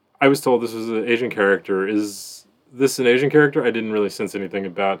 I was told this was an Asian character. Is this an Asian character? I didn't really sense anything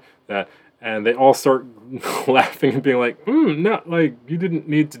about that. And they all start laughing and being like, no, like, you didn't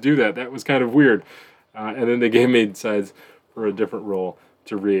need to do that. That was kind of weird. And then they gave me sides for a different role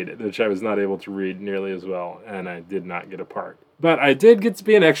to read, which I was not able to read nearly as well, and I did not get a part. But I did get to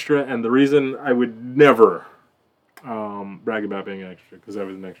be an extra, and the reason I would never brag about being an extra, because I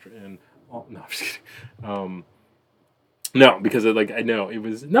was an extra in... Oh, no, I'm just kidding. No, because it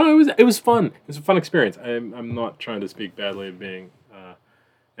was fun. It was a fun experience. I'm not trying to speak badly of being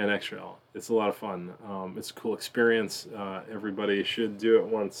an extra. It's a lot of fun. It's a cool experience. Everybody should do it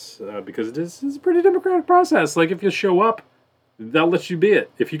once because it's a pretty democratic process. Like if you show up, they'll let you be it.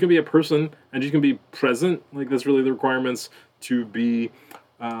 If you can be a person and you can be present, like that's really the requirements to be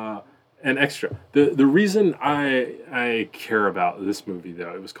an extra. The reason I care about this movie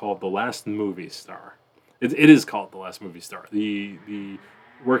though, it was called The Last Movie Star. It is called The Last Movie Star. The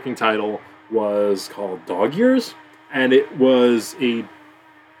working title was called Dog Years, and it was a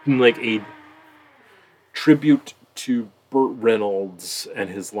tribute to Burt Reynolds and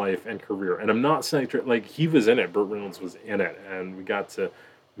his life and career. And I'm not saying he was in it. Burt Reynolds was in it, and we got to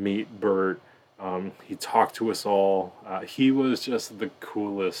meet Burt. He talked to us all. He was just the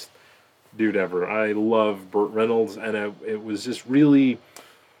coolest dude ever. I love Burt Reynolds, and it was just really,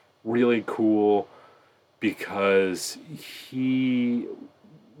 really cool because the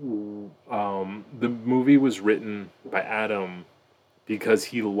movie was written by Adam because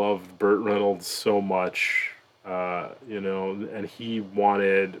he loved Burt Reynolds so much, and he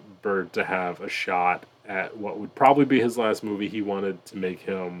wanted Burt to have a shot at what would probably be his last movie. He wanted to make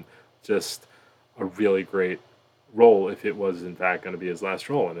him just a really great role if it was in fact going to be his last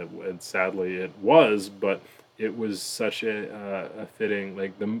role, and sadly it was, but it was such a fitting,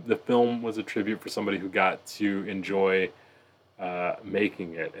 the film was a tribute for somebody who got to enjoy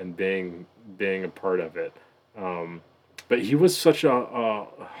making it and being a part of it. But he was such a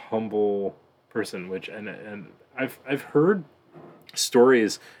humble person. Which and I've heard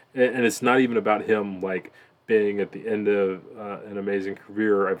stories, and it's not even about him like being at the end of an amazing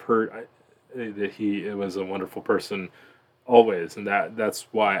career. I've heard that he was a wonderful person always, and that's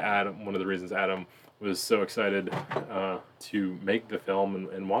why Adam. One of the reasons Adam was so excited to make the film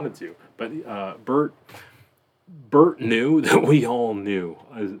and wanted to. But Burt knew that we all knew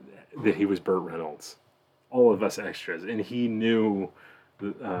that he was Burt Reynolds, all of us extras, and he knew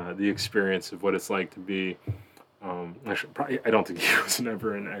the experience of what it's like to be. Actually, probably, I don't think he was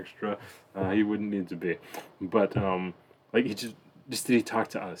never an extra. He wouldn't need to be, but like he just did he talk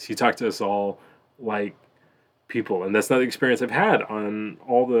to us. He talked to us all like people, and that's not the experience I've had on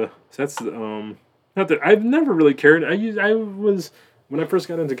all the sets. Not that I've never really cared. I was when I first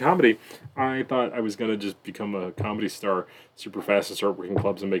got into comedy, I thought I was gonna just become a comedy star super fast and start working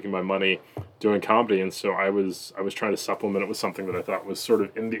clubs and making my money doing comedy. And so I was trying to supplement it with something that I thought was sort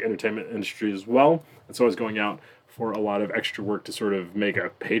of in the entertainment industry as well. And so I was going out for a lot of extra work to sort of make a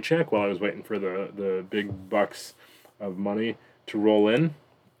paycheck while I was waiting for the big bucks of money to roll in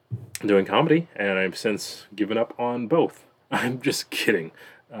doing comedy. And I've since given up on both. I'm just kidding.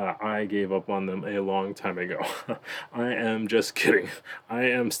 I gave up on them a long time ago. I am just kidding. I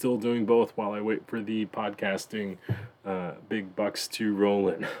am still doing both while I wait for the podcasting big bucks to roll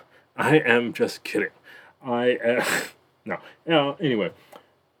in. I am just kidding. No. Anyway,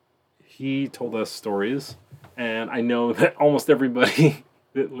 he told us stories, and I know that almost everybody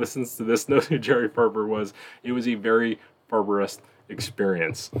that listens to this knows who Jerry Farber was. It was a very Farberist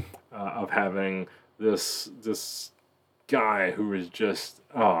experience of having this guy who was just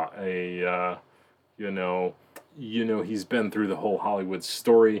he's been through the whole Hollywood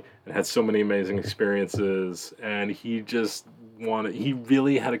story and had so many amazing experiences, and he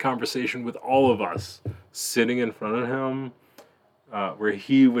really had a conversation with all of us sitting in front of him where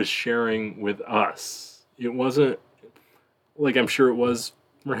he was sharing with us. It wasn't like, I'm sure it was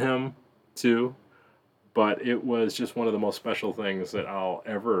for him too, but it was just one of the most special things that I'll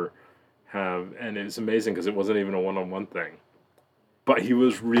ever have, and it's amazing because it wasn't even a one-on-one thing. But he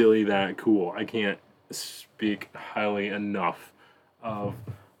was really that cool. I can't speak highly enough of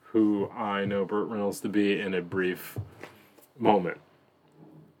who I know Burt Reynolds to be in a brief moment.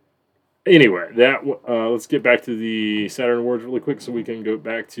 Anyway, let's get back to the Saturn Awards really quick so we can go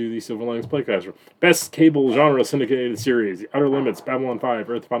back to the Silver Linings Playcast. Best Cable Genre Syndicated Series: The Outer Limits, Babylon 5,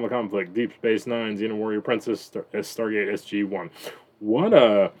 Earth Final Conflict, Deep Space Nine, Xena Warrior Princess, Stargate SG-1.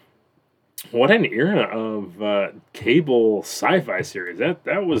 What an era of cable sci-fi series.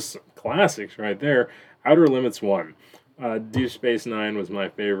 That was classics right there. Outer Limits 1. Deep Space Nine was my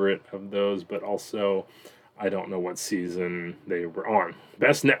favorite of those, but also I don't know what season they were on.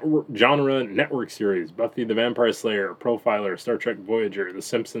 Best genre network series: Buffy the Vampire Slayer, Profiler, Star Trek Voyager, The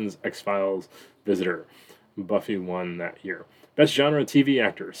Simpsons, X-Files, Visitor. Buffy won that year. Best genre TV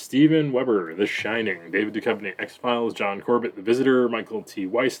actor: Steven Weber, The Shining; David Duchovny, X-Files; John Corbett, The Visitor; Michael T.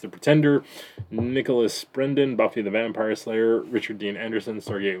 Weiss, The Pretender; Nicholas Brendan, Buffy the Vampire Slayer; Richard Dean Anderson,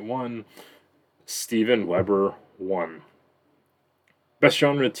 Stargate 1. Steven Weber won. Best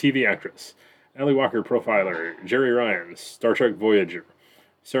genre TV actress: Ellie Walker, Profiler; Jerry Ryan, Star Trek Voyager;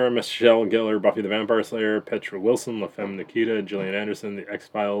 Sarah Michelle Gellar, Buffy the Vampire Slayer; Petra Wilson, La Femme Nikita; Gillian Anderson, The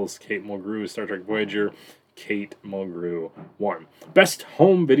X-Files; Kate Mulgrew, Star Trek Voyager. Kate Mulgrew won. Best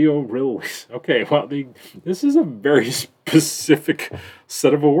home video release. Okay, well, this is a very specific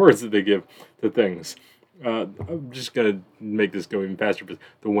set of awards that they give to things. I'm just going to make this go even faster, but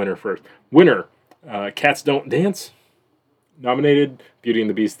the winner first. Winner, Cats Don't Dance. Nominated: Beauty and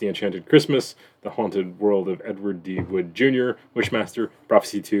the Beast, The Enchanted Christmas, The Haunted World of Edward D. Wood Jr., Wishmaster,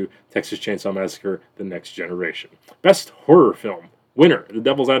 Prophecy 2, Texas Chainsaw Massacre, The Next Generation. Best horror film. Winner, The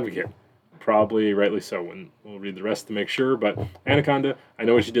Devil's Advocate. Probably rightly so. We'll read the rest to make sure, but Anaconda, I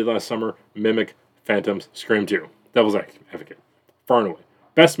Know What You Did Last Summer, Mimic, Phantoms, Scream 2. Devil's Advocate. Far and away.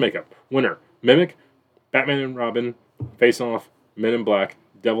 Best makeup. Winner, Mimic, Batman and Robin, Face Off, Men in Black,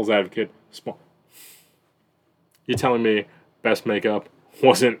 Devil's Advocate, Spawn. You're telling me best makeup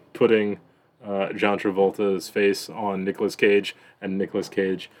wasn't putting John Travolta's face on Nicolas Cage and Nicolas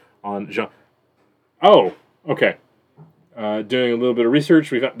Cage on Jean... Oh, okay. Doing a little bit of research,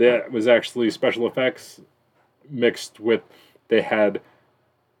 we found that was actually special effects mixed with, they had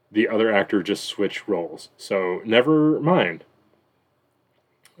the other actor just switch roles. So never mind.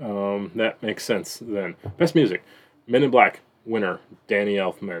 That makes sense then. Best music: Men in Black. Winner, Danny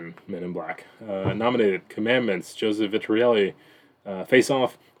Elfman, Men in Black. Nominated: Commandments, Joseph Vitrielli, Face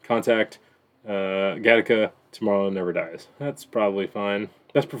Off, Contact, Gattaca, Tomorrow Never Dies. That's probably fine.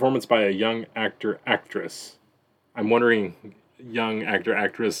 Best performance by a young actor, actress. I'm wondering, young actor,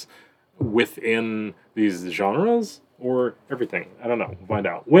 actress, within these genres or everything. I don't know. We'll find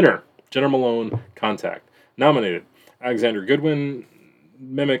out. Winner, Jenna Malone, Contact. Nominated, Alexander Goodwin,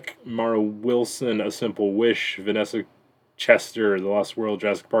 Mimic, Mara Wilson, A Simple Wish, Vanessa Chester, The Lost World,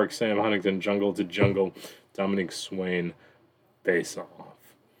 Jurassic Park, Sam Huntington, Jungle to Jungle, Dominique Swain, Face Off.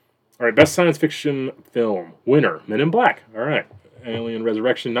 All right, Best Science Fiction Film. Winner, Men in Black. All right. Alien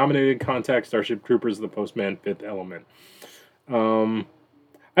Resurrection. Nominated, Contact, Starship Troopers, The Postman, Fifth Element. I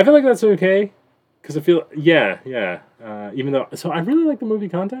feel like that's okay. Because I feel, even though, so I really like the movie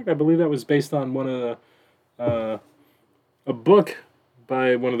Contact. I believe that was based on one of the, a book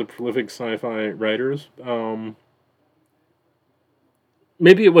by one of the prolific sci-fi writers.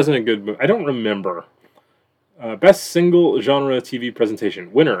 Maybe it wasn't a good movie. I don't remember. Best Single Genre TV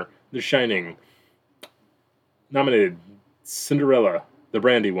Presentation. Winner, The Shining. Nominated, Cinderella, the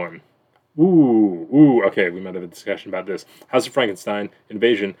Brandy one. Okay, we might have a discussion about this. House of Frankenstein,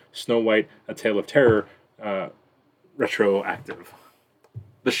 Invasion, Snow White, A Tale of Terror, retroactive.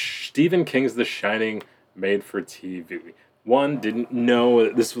 Stephen King's The Shining made for TV. One, didn't know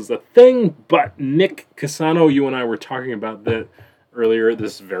that this was a thing, but Nick Casano, you and I were talking about that earlier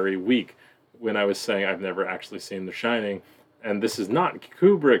this very week when I was saying I've never actually seen The Shining, and this is not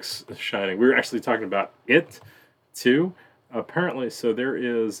Kubrick's Shining. We were actually talking about It, too. Apparently, so there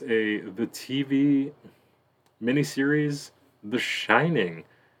is the TV miniseries, The Shining.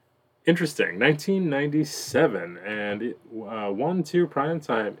 Interesting. 1997, and it won 2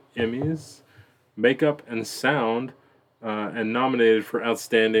 Primetime Emmys, Makeup and Sound, and nominated for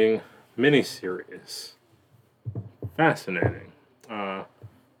Outstanding Miniseries. Fascinating.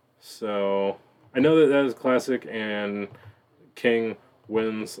 So, I know that is classic, and King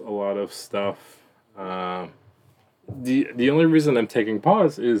wins a lot of stuff. The only reason I'm taking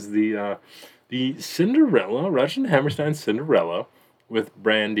pause is the Cinderella, Roger Hammerstein's Cinderella, with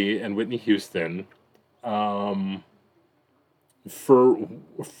Brandy and Whitney Houston.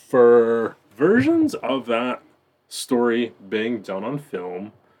 For versions of that story being done on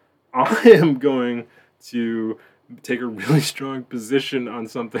film, I am going to take a really strong position on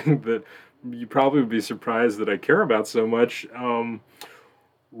something that you probably would be surprised that I care about so much.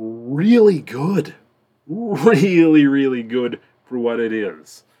 Really good. Really, really good for what it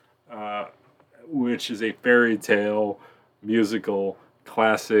is, which is a fairy tale, musical,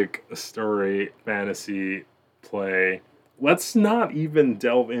 classic story, fantasy play. Let's not even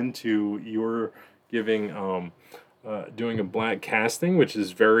delve into your giving, doing a black casting, which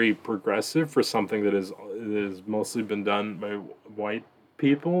is very progressive for something that is mostly been done by white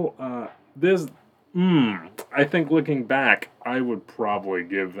people. I think looking back, I would probably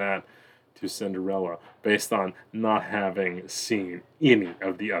give that to Cinderella, based on not having seen any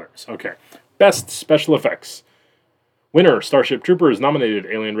of the others. Okay. Best Special Effects. Winner, Starship Troopers. Nominated,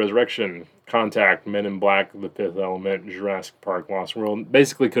 Alien Resurrection, Contact, Men in Black, The Fifth Element, Jurassic Park, Lost World.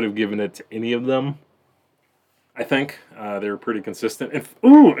 Basically could have given it to any of them. I think they were pretty consistent.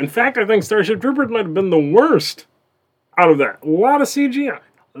 In fact, I think Starship Troopers might have been the worst out of that. A lot of CGI.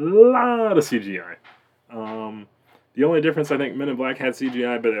 The only difference, I think, Men in Black had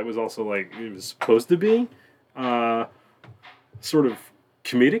CGI, but it was also like, it was supposed to be sort of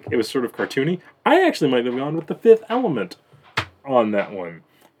comedic. It was sort of cartoony. I actually might have gone with The Fifth Element on that one,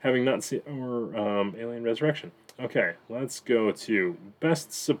 having not seen, or Alien Resurrection. Okay, let's go to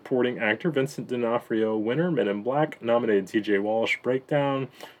Best Supporting Actor. Vincent D'Onofrio, winner, Men in Black. Nominated, T.J. Walsh, Breakdown.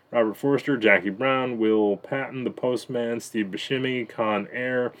 Robert Forster, Jackie Brown. Will Patton, The Postman. Steve Buscemi, Con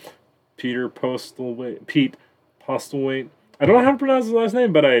Air. Pete Postlewaite. I don't know how to pronounce his last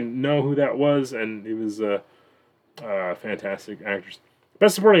name, but I know who that was, and he was a fantastic actress.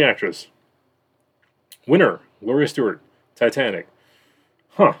 Best Supporting Actress. Winner, Gloria Stewart, Titanic.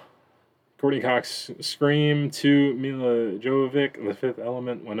 Courtney Cox, Scream. 2, Mila Jovovich, The Fifth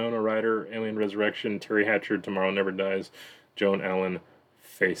Element. Winona Ryder, Alien Resurrection. Terry Hatcher, Tomorrow Never Dies. Joan Allen,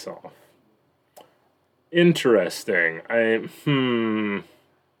 Face Off. Interesting.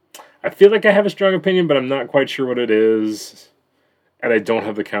 I feel like I have a strong opinion, but I'm not quite sure what it is. And I don't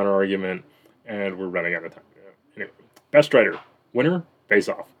have the counter argument. And we're running out of time. Anyway, Best Writer. Winner, Face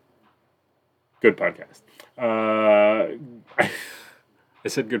Off. Good podcast. I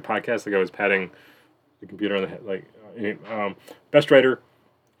said good podcast like I was patting the computer on the head. Best Writer.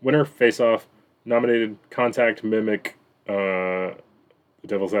 Winner, Face Off. Nominated, Contact, Mimic, The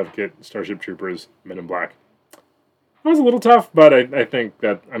Devil's Advocate, Starship Troopers, Men in Black. It was a little tough, but I think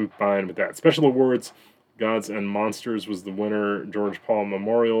that I'm fine with that. Special awards, Gods and Monsters was the winner. George Paul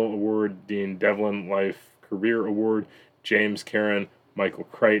Memorial Award, Dean Devlin Life Career Award, James Karen, Michael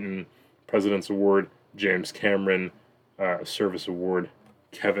Crichton, President's Award, James Cameron Service Award,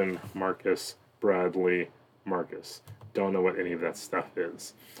 Kevin Marcus Bradley Marcus. Don't know what any of that stuff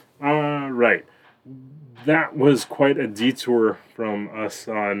is. Right. That was quite a detour from us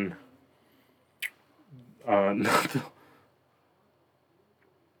on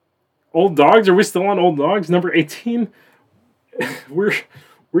Old Dogs. Are we still on Old Dogs? Number 18? We're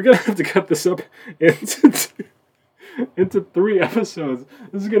gonna have to cut this up into 3 episodes.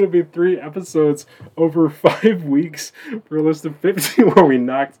 This is gonna be 3 episodes over 5 weeks for a list of 50 where we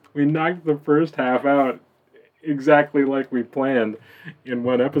knocked the first half out exactly like we planned in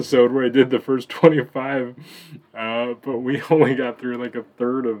one episode where I did the first 25, but we only got through like a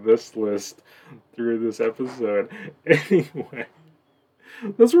third of this list through this episode. Anyway,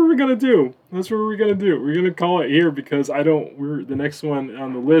 that's what we're gonna do. We're gonna call it here because the next one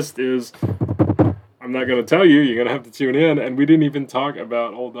on the list is, I'm not gonna tell you. You're gonna have to tune in, and we didn't even talk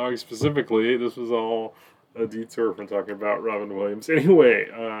about Old Dog specifically. This was all a detour from talking about Robin Williams. Anyway,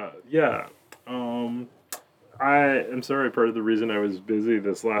 I am sorry, part of the reason I was busy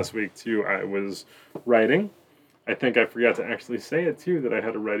this last week, too, I was writing. I think I forgot to actually say it, too, that I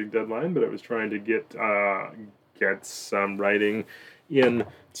had a writing deadline, but I was trying to get some writing in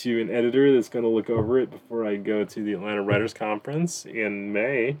to an editor that's going to look over it before I go to the Atlanta Writers Conference in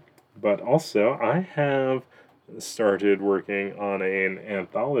May. But also, I have started working on an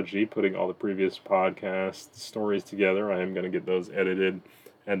anthology, putting all the previous podcast stories together. I am going to get those edited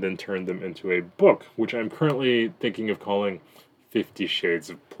and then turn them into a book, which I'm currently thinking of calling 50 Shades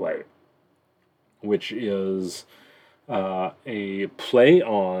of Play, which is a play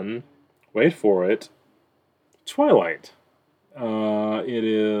on, wait for it, Twilight. It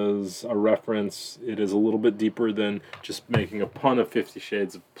is a reference. It is a little bit deeper than just making a pun of 50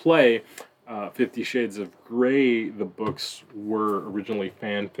 Shades of Play. 50 Shades of Grey, the books were originally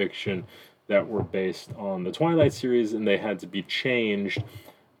fan fiction that were based on the Twilight series, and they had to be changed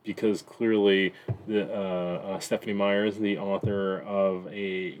because clearly Stephenie Meyers, the author of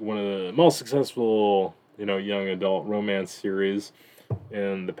one of the most successful, young adult romance series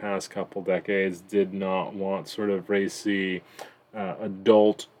in the past couple decades, did not want sort of racy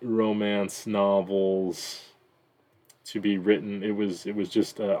adult romance novels to be written. It was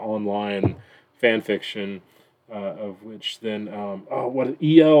just online fan fiction, of which then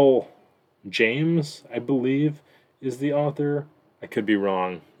E.L. James, I believe, is the author. I could be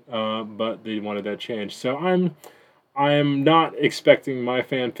wrong, but they wanted that changed. So I'm not expecting my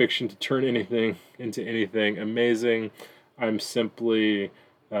fan fiction to turn anything into anything amazing. I'm simply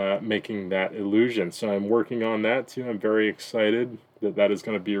making that illusion. So I'm working on that too. I'm very excited that is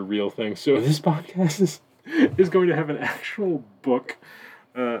going to be a real thing. So this podcast is going to have an actual book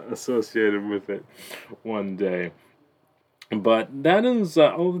associated with it one day. But that is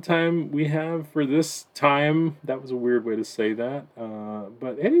all the time we have for this time. That was a weird way to say that.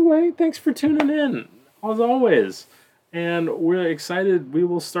 But anyway, thanks for tuning in, as always. And we're excited. We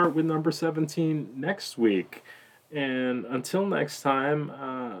will start with number 17 next week. And until next time,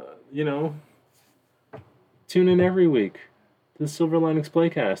 tune in every week to the Silver Linings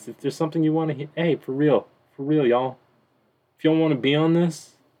Playcast. If there's something you want to hear, hey, for real, y'all. If y'all want to be on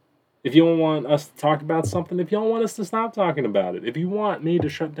this, if you don't want us to talk about something, if you don't want us to stop talking about it, if you want me to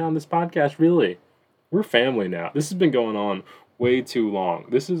shut down this podcast, really, we're family now. This has been going on way too long.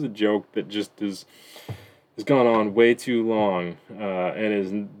 This is a joke that just has gone on way too long and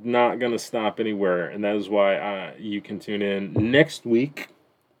is not going to stop anywhere. And that is why you can tune in next week,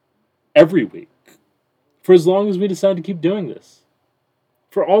 every week, for as long as we decide to keep doing this,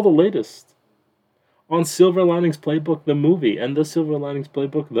 for all the latest on Silver Linings Playbook, the movie, and the Silver Linings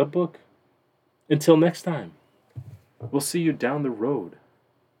Playbook, the book. Until next time, we'll see you down the road.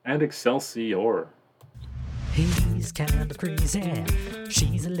 And Excelsior. He's kind of crazy.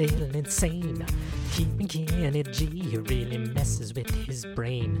 She's a little insane. Keeping Kenny G really messes with his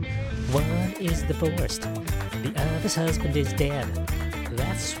brain. One is divorced. The other's husband is dead.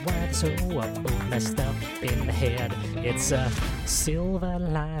 That's why they're so messed up in the head. It's a Silver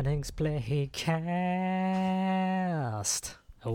Linings Playcast.